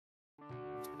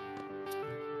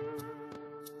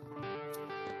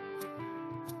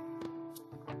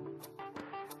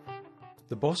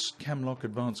The BoSS Cam-Lock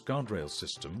Advance Guardrail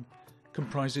system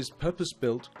comprises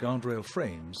purpose-built guardrail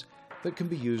frames that can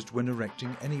be used when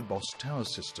erecting any BoSS tower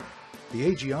system. The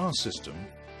AGR system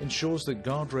ensures that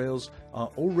guardrails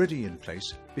are already in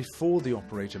place before the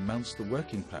operator mounts the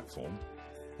working platform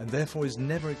and therefore is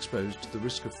never exposed to the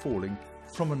risk of falling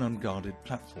from an unguarded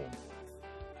platform.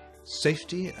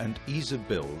 Safety and ease of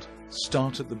build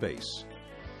start at the base.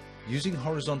 Using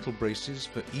horizontal braces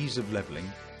for ease of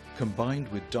leveling, combined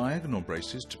with diagonal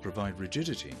braces to provide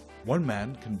rigidity, one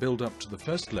man can build up to the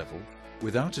first level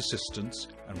without assistance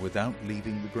and without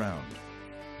leaving the ground.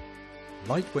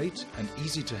 Lightweight and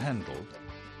easy to handle,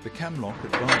 the Cam-Lock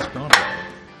Advance Guardrail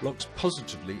locks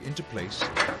positively into place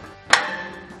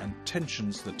and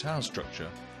tensions the tower structure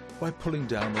by pulling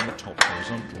down on the top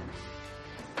horizontal.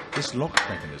 This lock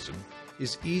mechanism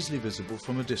is easily visible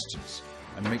from a distance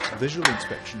and makes visual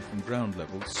inspection from ground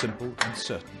level simple and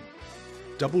certain.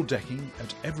 Double decking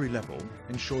at every level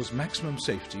ensures maximum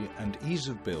safety and ease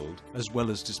of build as well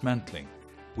as dismantling,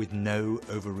 with no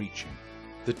overreaching.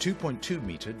 The 2.2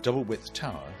 metre double width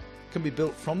tower can be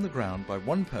built from the ground by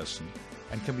one person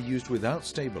and can be used without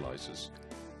stabilisers,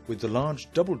 with the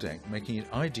large double deck making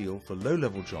it ideal for low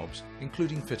level jobs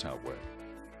including fit out work.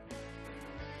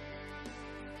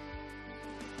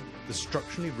 The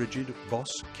structurally rigid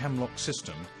BoSS Cam-Lock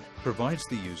system provides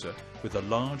the user with a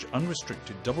large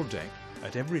unrestricted double deck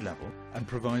at every level and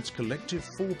provides collective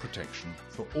fall protection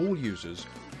for all users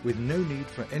with no need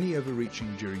for any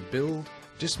overreaching during build,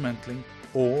 dismantling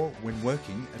or when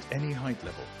working at any height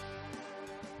level.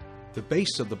 The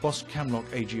base of the BoSS Cam-Lock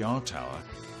AGR tower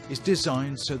is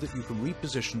designed so that you can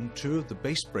reposition two of the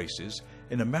base braces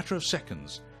in a matter of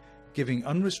seconds, giving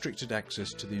unrestricted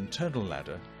access to the internal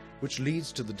ladder which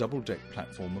leads to the double deck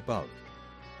platform above.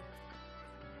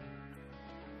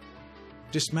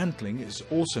 Dismantling is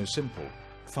also simple,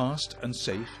 fast and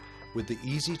safe with the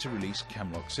easy to release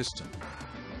Cam-Lock system.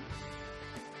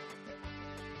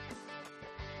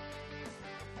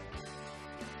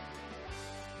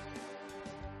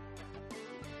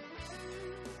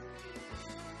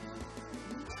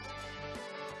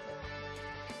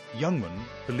 Youngman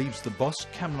believes the BoSS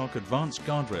Cam-Lock Advance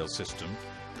Guardrail system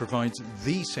provides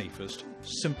the safest,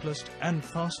 simplest and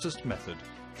fastest method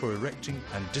for erecting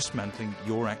and dismantling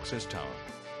your access tower.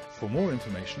 For more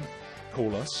information,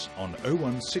 call us on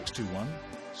 01621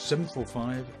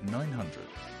 745 900.